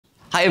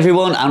Hi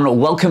everyone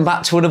and welcome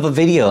back to another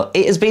video.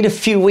 It has been a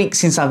few weeks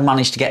since I've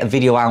managed to get a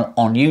video out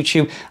on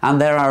YouTube and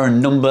there are a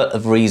number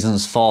of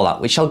reasons for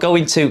that, which I'll go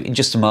into in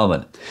just a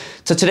moment.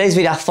 So today's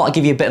video I thought I'd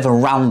give you a bit of a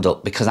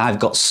roundup because I've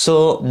got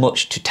so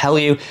much to tell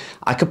you.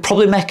 I could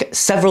probably make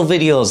several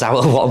videos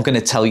out of what I'm going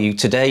to tell you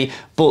today,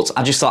 but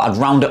I just thought I'd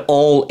round it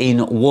all in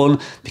one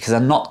because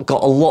I've not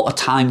got a lot of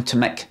time to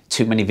make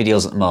too many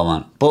videos at the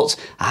moment. But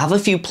I have a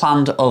few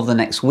planned over the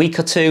next week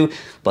or two,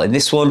 but in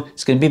this one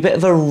it's going to be a bit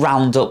of a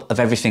roundup of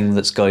everything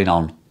that's going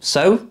on.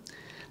 So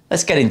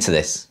let's get into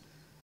this.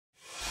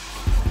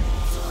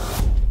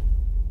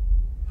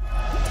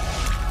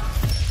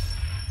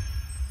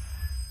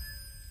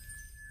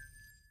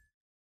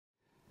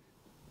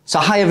 So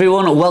hi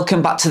everyone,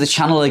 welcome back to the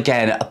channel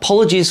again.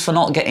 Apologies for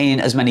not getting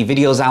as many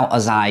videos out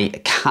as I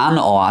can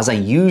or as I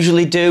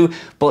usually do,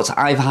 but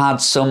I've had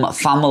some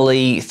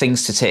family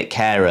things to take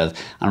care of.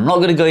 And I'm not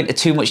going to go into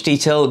too much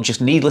detail,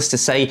 just needless to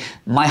say,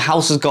 my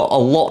house has got a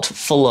lot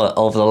fuller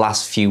over the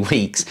last few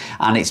weeks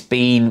and it's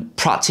been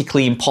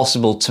practically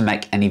impossible to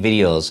make any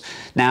videos.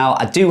 Now,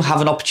 I do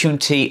have an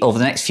opportunity over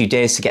the next few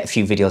days to get a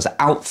few videos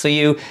out for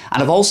you.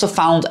 And I've also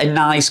found a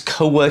nice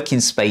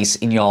co-working space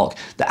in York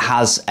that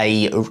has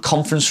a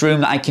conference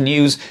room that I can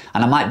use,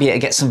 and I might be able to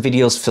get some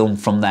videos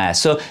filmed from there.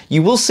 So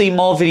you will see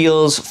more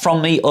videos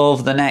from me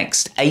over the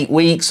next 8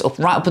 weeks,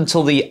 right up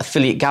until the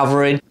affiliate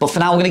gathering. But for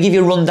now, I'm going to give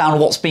you a rundown of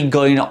what's been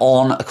going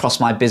on across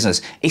my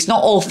business. It's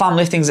not all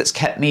family things that's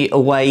kept me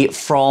away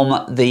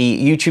from the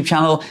YouTube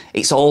channel.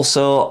 It's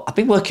also, I've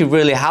been working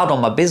really hard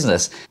on my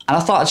business, and I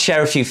thought I'd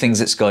share a few things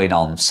that's going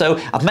on. So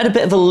I've made a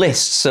bit of a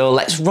list, so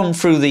let's run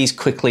through these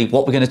quickly,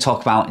 what we're going to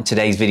talk about in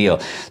today's video.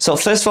 So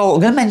first of all,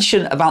 I'm going to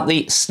mention about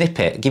the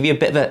snippet, give you a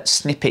bit of a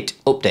snippet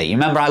update. You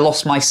remember I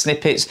lost my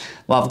snippets?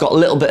 Well, I've got a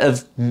little bit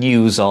of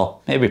news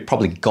or maybe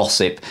probably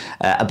gossip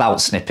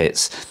about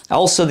snippets.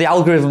 Also, the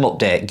algorithm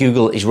update.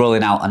 Google is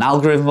rolling out an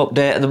algorithm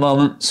update at the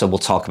moment, so we'll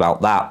talk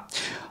about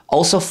that.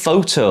 Also,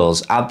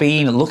 photos. I've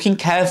been looking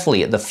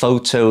carefully at the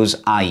photos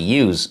I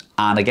use,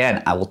 and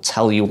again, I will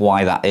tell you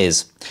why that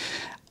is.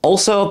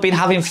 Also, I've been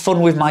having fun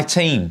with my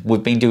team.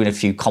 We've been doing a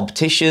few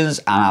competitions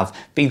and I've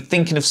been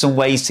thinking of some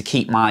ways to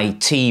keep my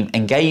team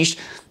engaged.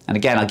 And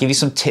again, I'll give you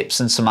some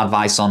tips and some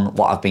advice on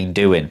what I've been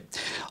doing.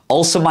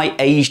 Also, my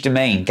age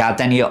domain,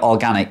 Gardenia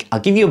Organic. I'll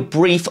give you a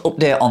brief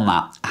update on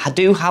that. I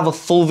do have a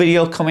full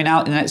video coming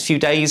out in the next few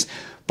days,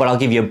 but I'll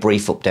give you a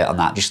brief update on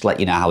that, just to let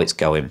you know how it's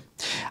going.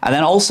 And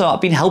then also,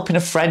 I've been helping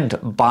a friend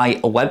buy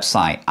a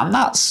website, and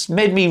that's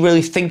made me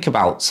really think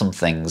about some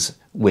things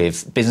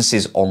with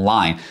businesses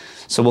online.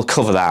 So we'll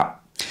cover that.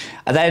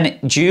 And then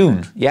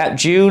June,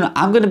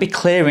 I'm going to be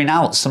clearing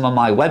out some of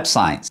my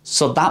websites.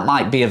 So that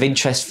might be of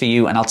interest for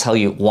you and I'll tell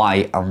you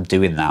why I'm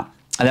doing that.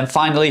 And then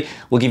finally,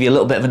 we'll give you a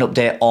little bit of an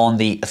update on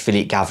the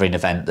affiliate gathering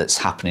event that's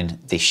happening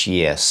this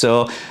year.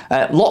 So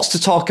lots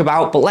to talk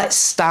about, but let's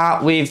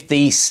start with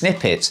the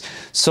snippets.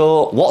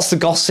 So what's the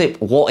gossip?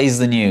 What is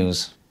the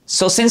news?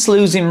 So since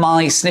losing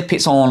my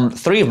snippets on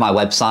 3 of my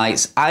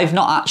websites, I've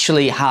not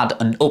actually had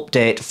an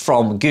update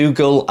from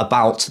Google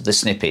about the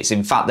snippets.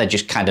 In fact, they're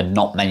just kind of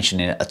not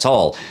mentioning it at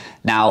all.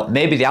 Now,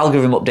 maybe the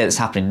algorithm update that's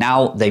happening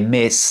now, they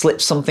may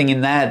slip something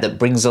in there that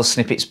brings those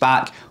snippets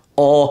back,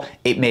 or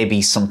it may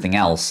be something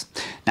else.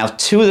 Now,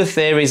 2 of the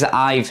theories that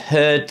I've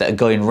heard that are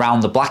going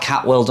around the black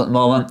hat world at the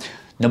moment,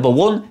 number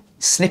 1,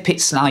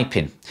 snippet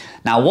sniping.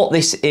 Now what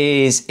this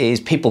is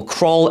people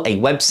crawl a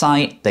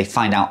website, they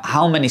find out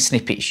how many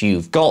snippets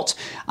you've got,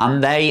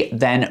 and they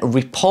then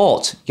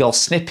report your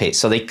snippet.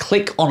 So they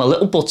click on a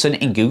little button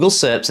in Google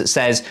search that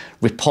says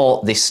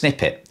report this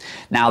snippet.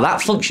 Now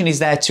that function is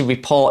there to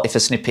report if a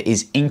snippet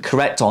is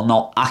incorrect or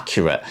not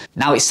accurate.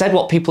 Now it's said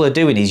what people are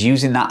doing is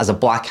using that as a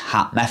black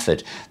hat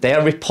method. They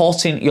are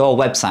reporting your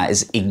website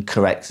as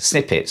incorrect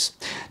snippets.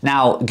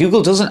 Now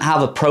Google doesn't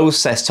have a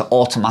process to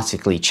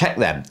automatically check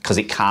them because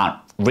it can't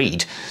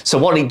read. So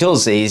what it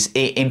does is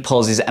it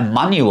imposes a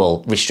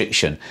manual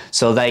restriction.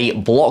 So they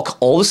block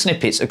all the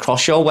snippets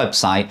across your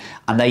website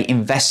and they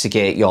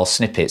investigate your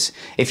snippets.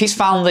 If it's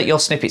found that your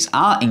snippets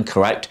are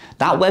incorrect,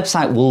 that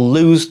website will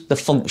lose the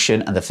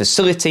function and the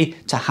facility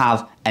to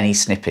have any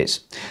snippets.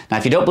 Now,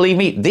 if you don't believe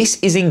me, this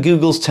is in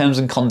Google's terms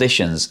and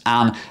conditions.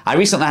 And I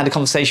recently had a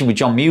conversation with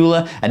John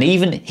Mueller, and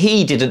even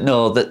he didn't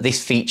know that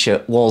this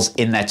feature was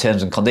in their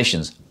terms and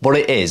conditions, but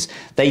it is.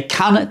 They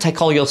can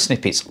take all your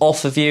snippets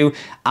off of you,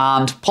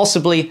 and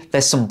possibly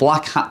there's some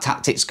black hat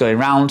tactics going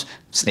around,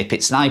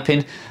 snippet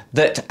sniping,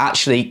 that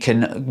actually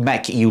can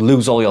make you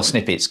lose all your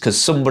snippets because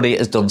somebody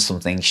has done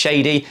something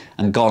shady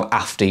and gone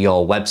after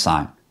your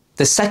website.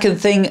 The second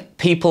thing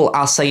people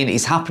are saying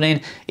is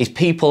happening is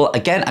people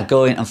again are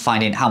going and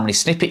finding how many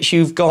snippets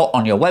you've got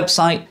on your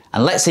website,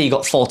 and let's say you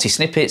got 40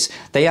 snippets,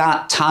 they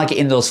are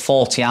targeting those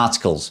 40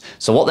 articles.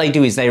 So what they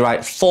do is they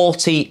write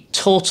 40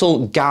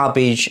 total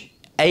garbage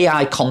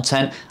AI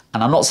content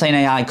And I'm not saying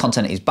AI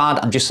content is bad,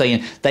 I'm just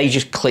saying they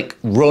just click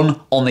run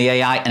on the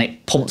AI and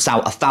it pumps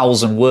out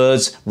 1,000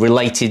 words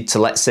related to,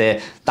 let's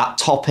say, that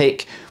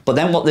topic. But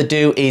then what they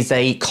do is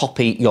they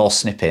copy your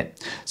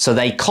snippet. So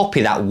they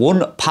copy that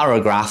one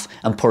paragraph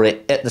and put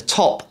it at the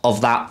top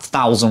of that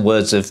 1,000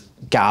 words of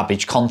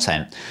garbage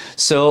content.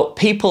 So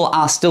people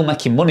are still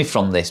making money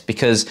from this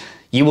because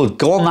you will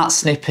go on that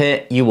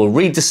snippet, you will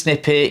read the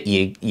snippet,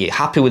 you're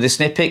happy with the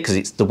snippet because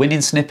it's the winning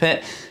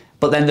snippet,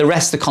 but then the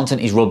rest of the content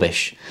is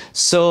rubbish.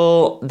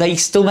 So they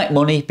still make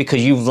money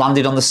because you've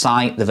landed on the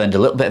site, they've earned a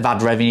little bit of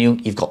ad revenue,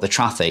 you've got the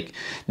traffic.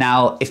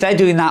 Now, if they're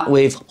doing that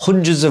with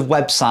hundreds of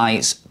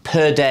websites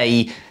per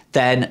day,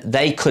 then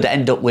they could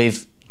end up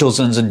with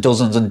dozens and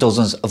dozens and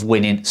dozens of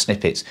winning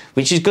snippets,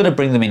 which is going to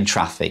bring them in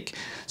traffic.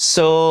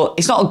 So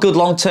it's not a good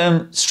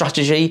long-term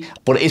strategy,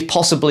 but it is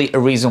possibly a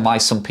reason why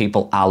some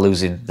people are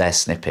losing their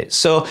snippets.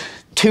 So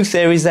two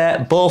theories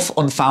there, both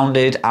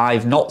unfounded.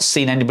 I've not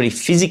seen anybody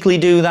physically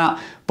do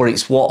that, but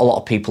it's what a lot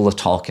of people are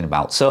talking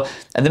about. So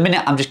at the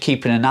minute, I'm just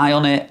keeping an eye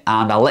on it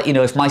and I'll let you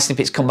know if my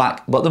snippets come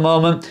back. But at the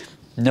moment,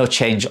 no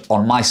change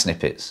on my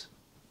snippets.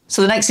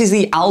 So the next is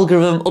the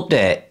algorithm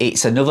update.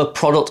 It's another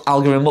product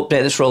algorithm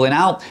update that's rolling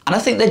out. And I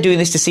think they're doing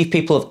this to see if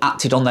people have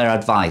acted on their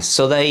advice.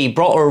 So they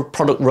brought a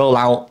product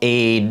rollout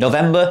in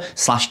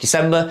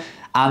November/December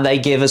and they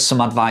gave us some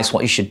advice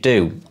what you should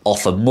do.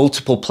 Offer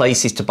multiple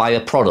places to buy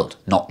a product,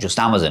 not just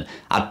Amazon.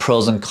 Add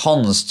pros and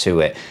cons to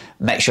it.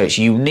 Make sure it's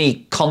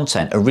unique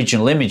content,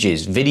 original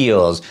images,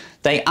 videos.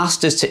 They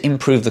asked us to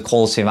improve the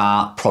quality of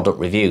our product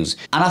reviews.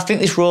 And I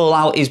think this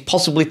rollout is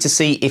possibly to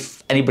see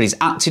if anybody's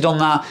acted on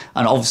that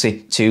and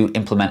obviously to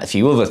implement a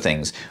few other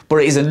things.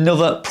 But it is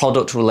another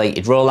product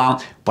related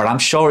rollout, but I'm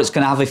sure it's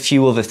going to have a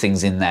few other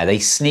things in there. They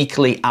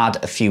sneakily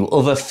add a few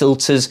other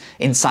filters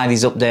inside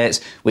these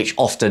updates, which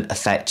often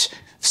affect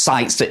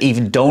sites that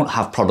even don't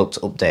have product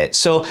updates.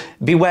 So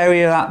be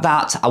wary of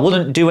that. I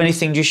wouldn't do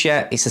anything just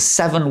yet. It's a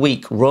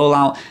 7-week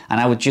rollout and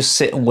I would just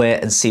sit and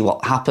wait and see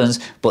what happens.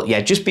 But yeah,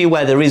 just be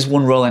aware there is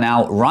one rolling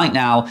out right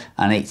now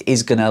and it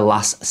is gonna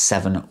last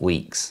 7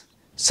 weeks.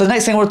 So the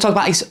next thing I want to talk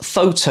about is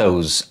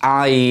photos.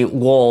 I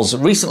was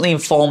recently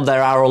informed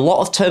there are a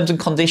lot of terms and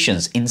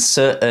conditions in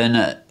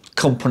certain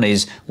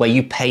companies where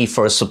you pay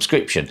for a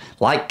subscription,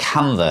 like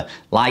Canva,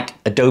 like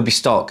Adobe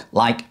Stock,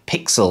 like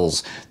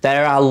Pixels.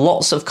 There are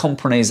lots of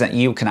companies that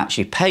you can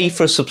actually pay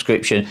for a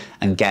subscription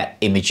and get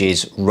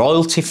images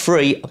royalty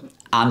free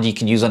and you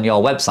can use on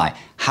your website.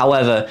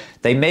 However,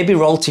 they may be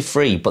royalty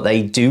free, but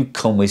they do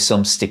come with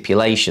some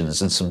stipulations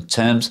and some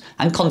terms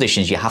and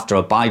conditions you have to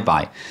abide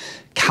by.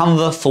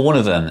 Canva for one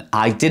of them.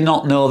 I did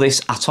not know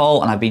this at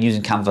all and I've been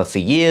using Canva for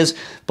years,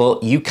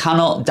 but you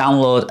cannot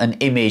download an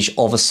image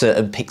of a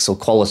certain pixel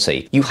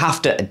quality. You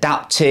have to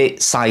adapt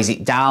it, size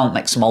it down,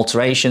 make some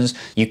alterations.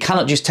 You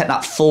cannot just take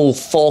that full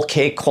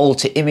 4K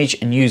quality image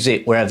and use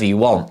it wherever you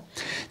want.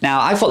 Now,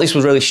 I thought this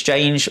was really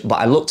strange, but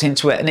I looked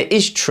into it and it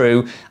is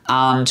true,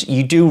 and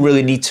you do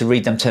really need to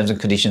read them terms and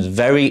conditions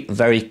very,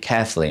 very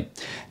carefully.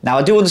 Now,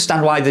 I do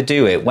understand why they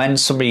do it. When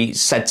somebody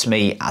said to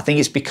me, I think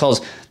it's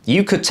because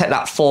you could take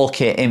that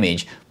 4K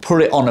image,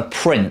 put it on a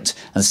print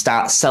and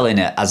start selling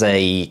it as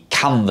a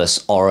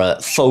canvas or a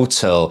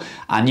photo,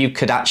 and you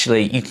could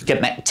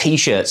make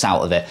t-shirts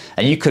out of it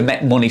and you could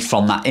make money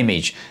from that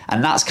image,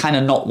 and that's kind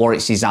of not what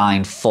it's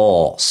designed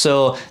for.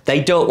 So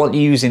they don't want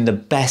you using the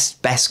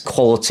best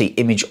quality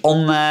image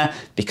on there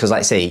because, like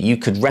I say, you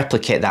could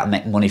replicate that and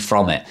make money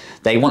from it.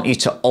 They want you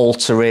to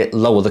alter it,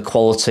 lower the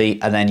quality,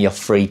 and then you're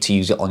free to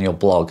use it on your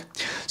blog.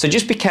 So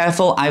just be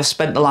careful. I've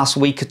spent the last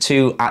week or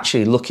two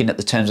actually looking at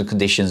the terms and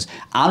conditions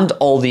and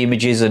all the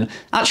images and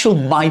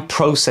my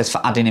process for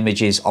adding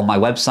images on my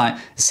website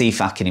to see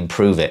if I can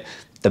improve it.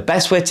 The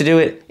best way to do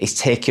it is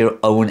take your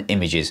own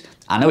images.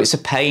 I know it's a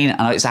pain,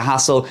 I know it's a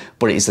hassle,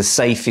 but it is the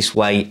safest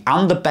way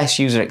and the best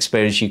user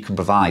experience you can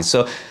provide.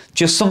 So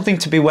just something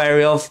to be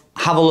wary of.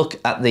 Have a look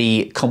at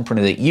the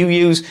company that you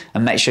use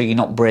and make sure you're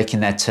not breaking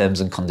their terms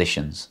and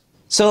conditions.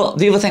 So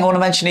the other thing I want to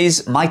mention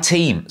is my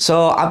team.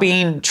 So I've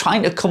been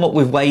trying to come up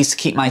with ways to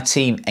keep my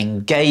team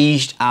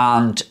engaged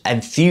and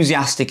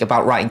enthusiastic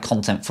about writing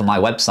content for my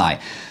website.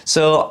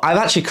 So I've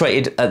actually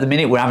created, at the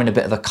minute we're having a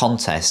bit of a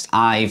contest.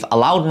 I've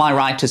allowed my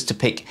writers to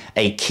pick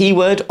a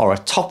keyword or a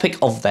topic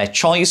of their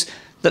choice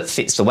that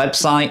fits the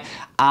website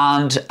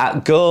and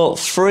go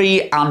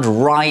free and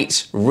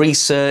write,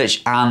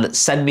 research and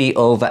send me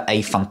over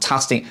a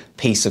fantastic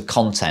piece of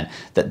content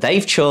that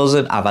they've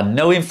chosen. I've had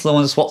no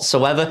influence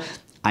whatsoever.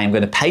 I am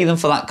going to pay them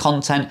for that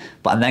content,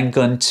 but I'm then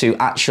going to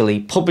actually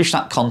publish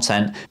that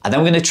content, and then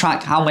we're going to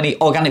track how many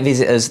organic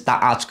visitors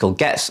that article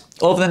gets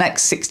over the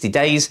next 60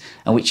 days,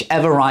 and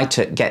whichever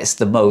writer gets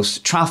the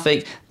most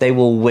traffic, they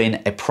will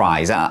win a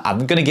prize.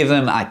 I'm going to give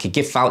them like a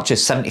gift voucher,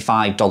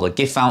 $75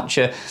 gift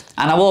voucher,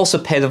 and I will also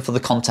pay them for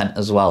the content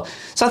as well.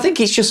 So I think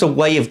it's just a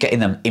way of getting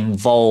them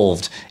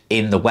involved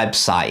in the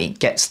website. It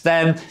gets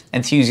them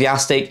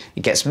enthusiastic,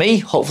 it gets me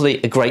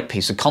hopefully a great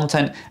piece of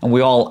content, and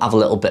we all have a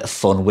little bit of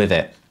fun with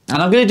it.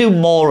 And I'm going to do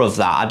more of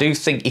that. I do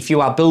think if you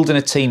are building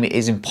a team, it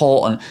is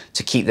important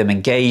to keep them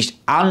engaged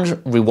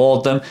and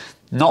reward them.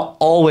 Not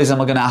always am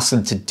I going to ask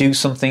them to do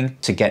something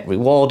to get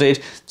rewarded.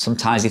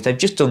 Sometimes if they've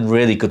just done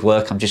really good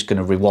work, I'm just going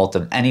to reward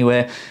them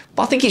anyway.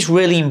 But I think it's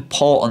really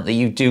important that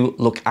you do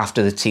look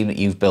after the team that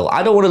you've built.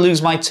 I don't want to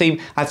lose my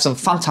team. I have some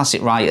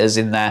fantastic writers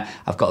in there.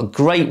 I've got a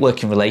great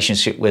working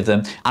relationship with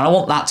them, and I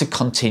want that to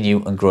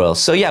continue and grow.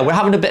 So yeah, we're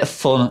having a bit of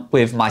fun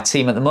with my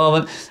team at the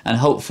moment, and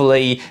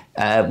hopefully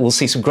we'll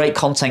see some great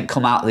content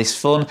come out of this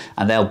fun,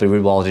 and they'll be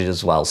rewarded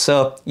as well.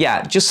 So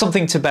yeah, just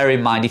something to bear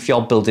in mind if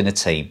you're building a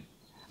team.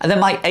 And then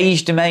my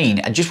age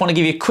domain, I just want to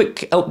give you a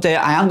quick update.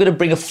 I am going to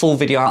bring a full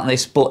video out on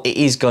this, but it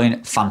is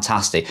going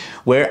fantastic.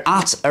 We're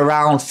at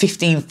around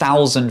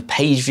 15,000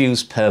 page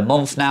views per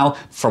month now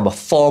from a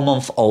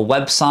 4-month-old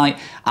website.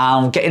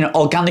 I'm getting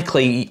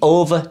organically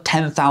over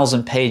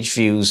 10,000 page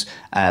views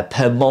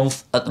per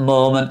month at the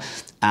moment.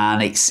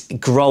 And it's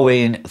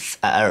growing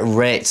at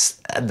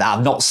rates that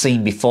I've not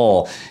seen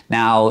before.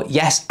 Now,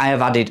 yes, I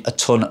have added a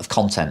ton of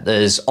content.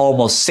 There's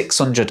almost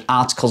 600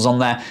 articles on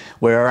there.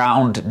 We're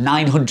around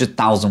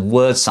 900,000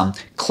 words, so I'm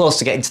close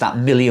to getting to that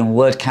 1,000,000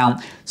 word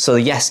count. So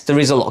yes, there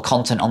is a lot of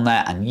content on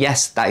there, and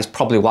yes, that is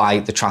probably why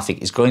the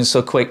traffic is growing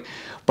so quick.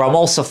 But I'm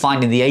also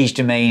finding the age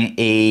domain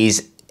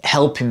is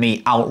helping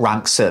me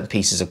outrank certain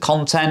pieces of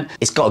content.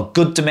 It's got a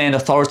good domain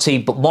authority,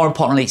 but more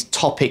importantly, it's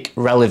topic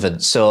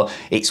relevant. So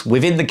it's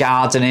within the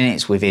gardening,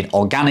 it's within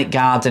organic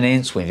gardening,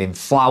 it's within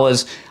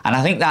flowers. And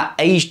I think that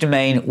age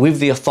domain with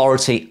the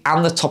authority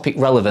and the topic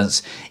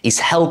relevance is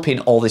helping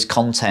all this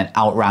content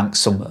outrank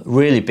some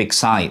really big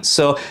sites.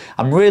 So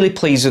I'm really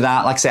pleased with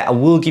that. Like I said, I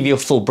will give you a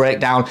full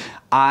breakdown.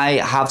 I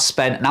have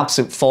spent an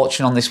absolute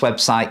fortune on this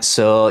website,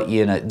 so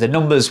you know the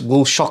numbers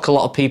will shock a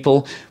lot of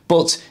people,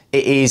 but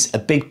it is a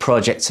big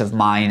project of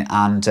mine,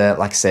 and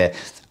like I say,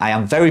 I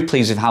am very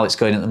pleased with how it's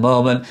going at the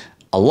moment.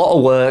 A lot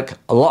of work,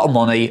 a lot of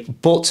money,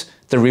 but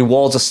the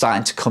rewards are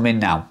starting to come in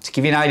now. To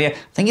give you an idea, I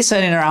think it's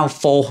earning around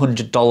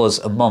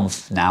 $400 a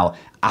month now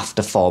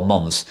after 4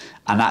 months,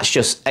 and that's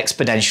just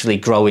exponentially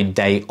growing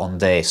day on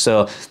day.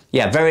 So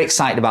yeah, very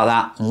excited about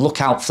that, and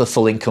look out for the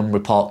full income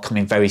report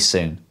coming very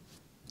soon.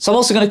 So I'm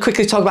also going to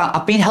quickly talk about,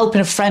 I've been helping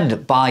a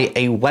friend buy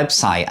a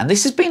website, and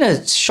this has been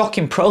a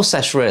shocking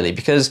process really,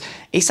 because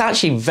it's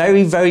actually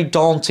very, very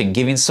daunting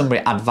giving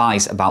somebody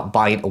advice about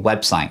buying a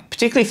website,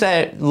 particularly if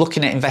they're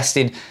looking at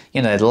investing,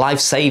 you know, life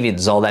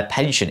savings or their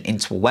pension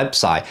into a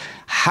website.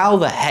 How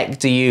the heck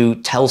do you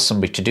tell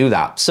somebody to do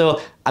that?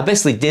 So I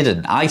basically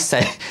didn't. I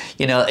said,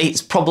 you know,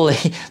 it's probably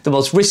the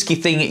most risky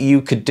thing that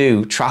you could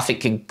do. Traffic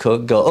can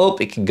go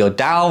up, it can go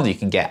down, you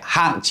can get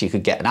hacked, you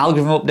could get an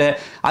algorithm update.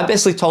 I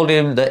basically told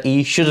him that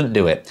he shouldn't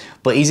do it,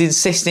 but he's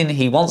insisting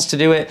he wants to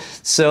do it.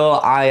 So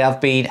I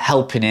have been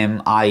helping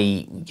him.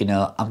 I'm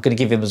going to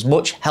give him as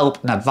much help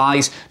and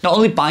advice, not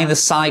only buying the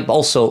site, but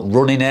also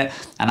running it.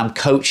 And I'm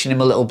coaching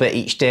him a little bit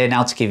each day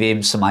now to give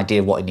him some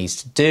idea of what he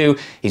needs to do.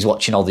 He's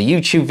watching all the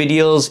YouTube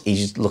videos,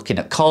 he's looking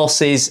at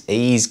courses,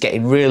 he's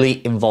getting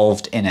really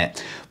involved in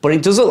it. But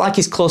it does look like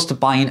he's close to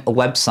buying a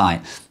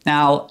website.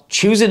 Now,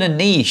 choosing a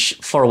niche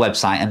for a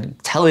website and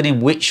telling him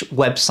which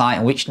website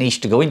and which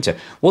niche to go into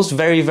was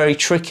very, very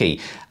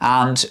tricky.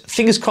 And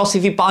fingers crossed,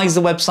 if he buys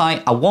the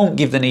website, I won't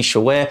give the niche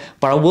away,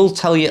 but I will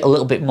tell you a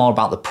little bit more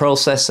about the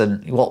process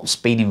and what's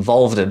been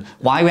involved and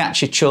why we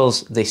actually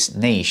chose this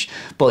niche.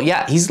 But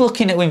yeah, he's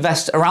looking to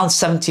invest around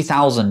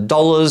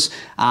 $70,000,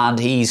 and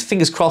he's,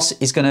 fingers crossed,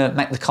 he's going to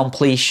make the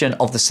completion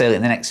of the sale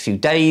in the next few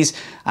days.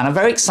 And I'm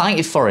very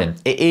excited for him.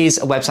 It is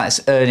a website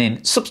that's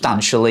earning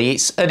substantially.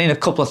 It's earning a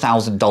couple of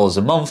 $1,000s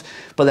a month,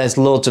 but there's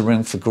loads of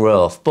room for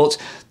growth. But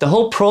the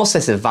whole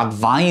process of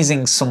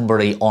advising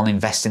somebody on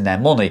investing their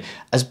money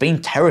has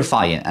been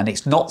terrifying, and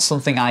it's not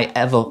something I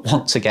ever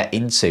want to get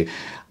into.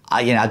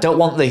 I don't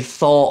want the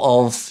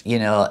thought of,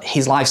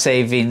 his life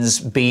savings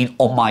being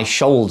on my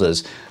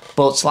shoulders.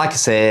 But like I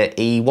say,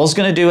 he was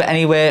going to do it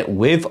anyway,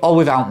 with or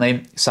without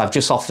me. So I've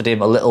just offered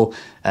him a little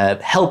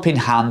helping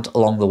hand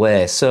along the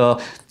way.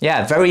 So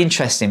yeah, very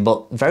interesting,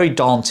 but very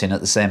daunting at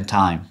the same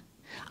time.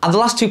 And the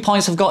last 2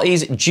 points I've got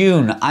is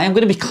June. I am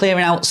going to be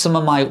clearing out some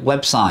of my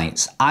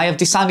websites. I have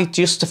decided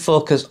just to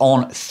focus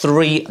on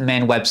 3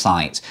 main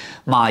websites.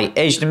 My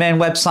age domain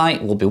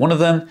website will be one of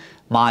them.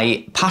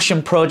 My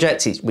passion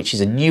project, which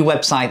is a new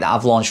website that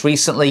I've launched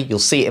recently. You'll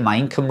see it in my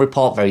income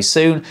report very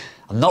soon.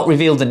 I've not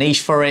revealed the niche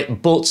for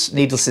it, but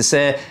needless to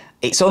say,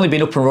 it's only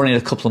been up and running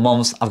a couple of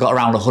months. I've got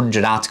around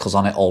 100 articles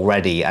on it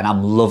already, and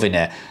I'm loving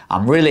it.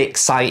 I'm really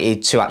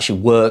excited to actually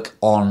work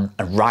on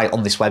and write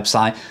on this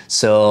website.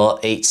 So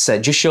it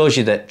just shows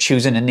you that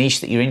choosing a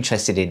niche that you're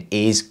interested in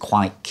is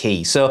quite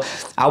key. So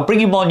I'll bring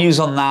you more news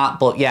on that,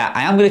 but yeah,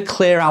 I am going to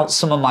clear out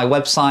some of my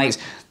websites.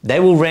 They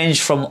will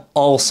range from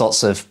all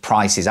sorts of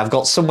prices. I've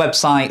got some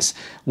websites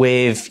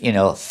with, you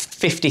know,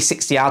 50,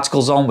 60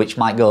 articles on, which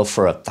might go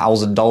for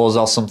 $1,000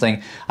 or something.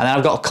 And then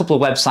I've got a couple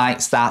of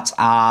websites that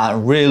are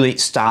really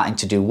starting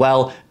to do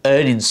well,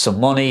 earning some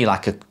money,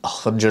 like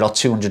 $100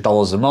 or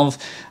 $200 a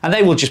month, and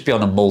they will just be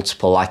on a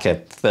multiple, like a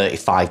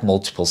 35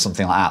 multiple,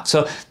 something like that.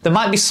 So there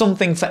might be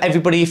something for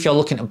everybody if you're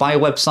looking to buy a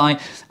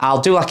website.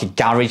 I'll do like a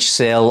garage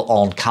sale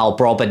on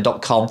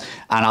carlbroadbent.com,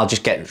 and I'll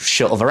just get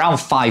shut of around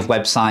 5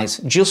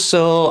 websites just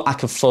so I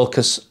can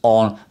focus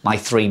on my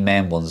 3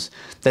 main ones.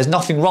 There's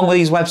nothing wrong with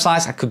these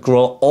websites. I could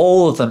grow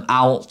all of them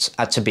out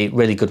to be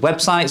really good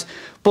websites,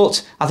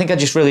 but I think I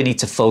just really need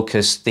to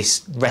focus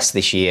this rest of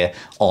this year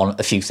on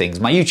a few things: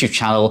 my YouTube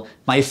channel,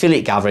 my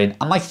affiliate gathering,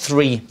 and my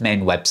 3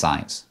 main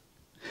websites.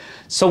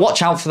 So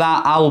watch out for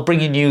that. I will bring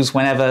you news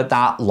whenever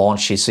that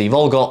launches, so you've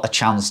all got a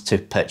chance to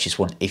purchase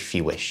one if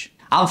you wish.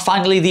 And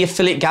finally, the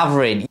affiliate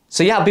gathering.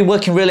 So yeah, I've been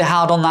working really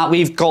hard on that.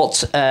 We've got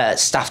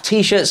staff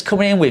t-shirts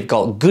coming in, we've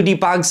got goodie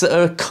bags that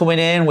are coming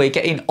in, we're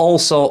getting all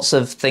sorts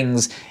of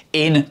things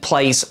in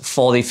place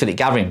for the affiliate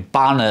gathering,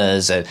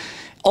 banners and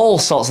all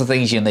sorts of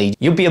things you need.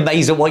 You'll be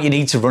amazed at what you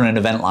need to run an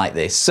event like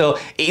this. So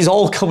it is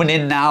all coming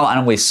in now,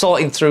 and we're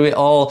sorting through it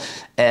all.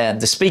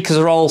 The speakers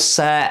are all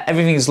set,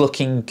 everything's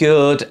looking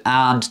good,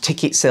 and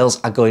ticket sales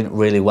are going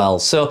really well.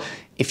 So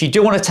if you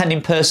do want to attend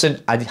in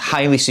person, I'd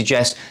highly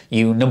suggest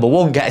you, number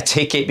 1, get a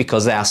ticket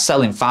because they are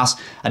selling fast,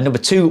 and number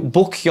 2,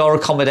 book your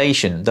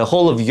accommodation. The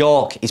whole of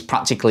York is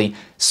practically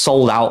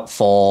sold out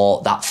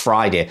for that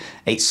Friday.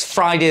 It's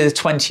Friday the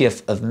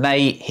 20th of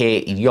May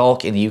here in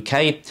York in the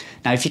UK.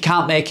 Now, if you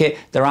can't make it,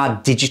 there are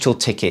digital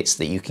tickets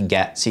that you can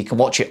get. So you can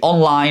watch it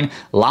online,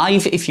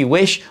 live if you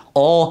wish,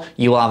 or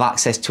you will have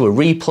access to a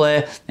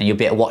replay and you'll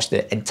be able to watch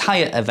the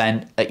entire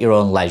event at your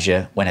own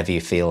leisure whenever you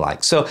feel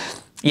like. So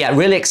yeah,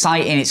 really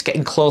exciting. It's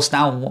getting close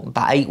now,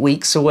 about 8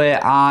 weeks away.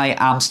 I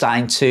am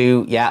starting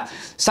to get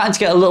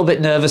a little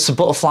bit nervous. The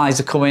butterflies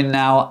are coming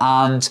now,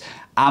 and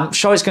I'm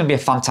sure it's going to be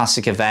a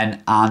fantastic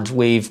event, and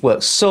we've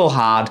worked so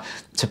hard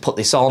to put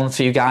this on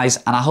for you guys,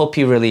 and I hope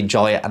you really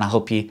enjoy it, and I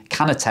hope you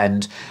can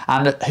attend.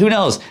 And who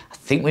knows, I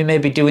think we may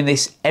be doing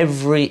this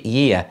every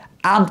year,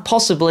 and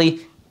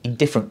possibly in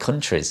different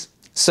countries.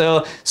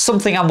 So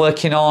something I'm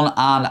working on,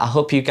 and I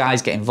hope you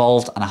guys get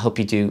involved, and I hope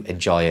you do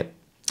enjoy it.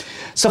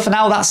 So for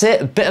now, that's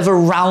it. A bit of a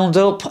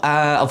roundup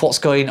of what's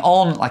going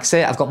on. Like I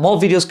say, I've got more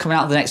videos coming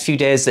out in the next few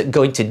days that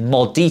go into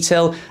more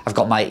detail. I've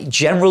got my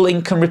general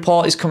income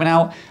report is coming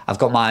out. I've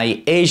got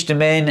my age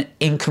domain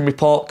income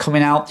report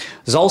coming out.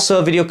 There's also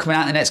a video coming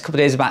out in the next couple of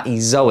days about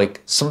Ezoic,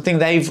 something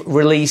they've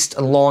released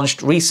and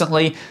launched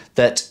recently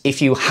that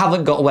if you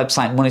haven't got a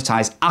website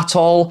monetized at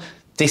all,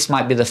 this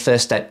might be the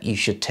first step you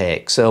should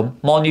take. So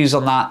more news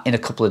on that in a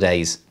couple of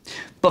days.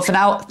 But for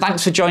now,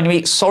 thanks for joining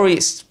me. Sorry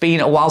it's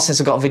been a while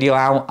since I got a video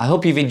out. I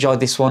hope you've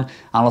enjoyed this one, and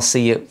I'll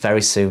see you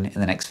very soon in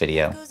the next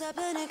video.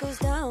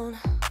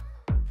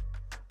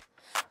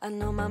 I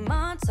know my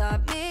mom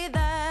taught me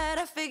that.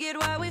 I figured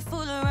why we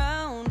fool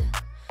around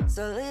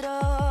so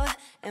little,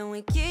 and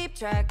we keep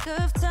track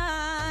of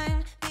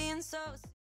time being so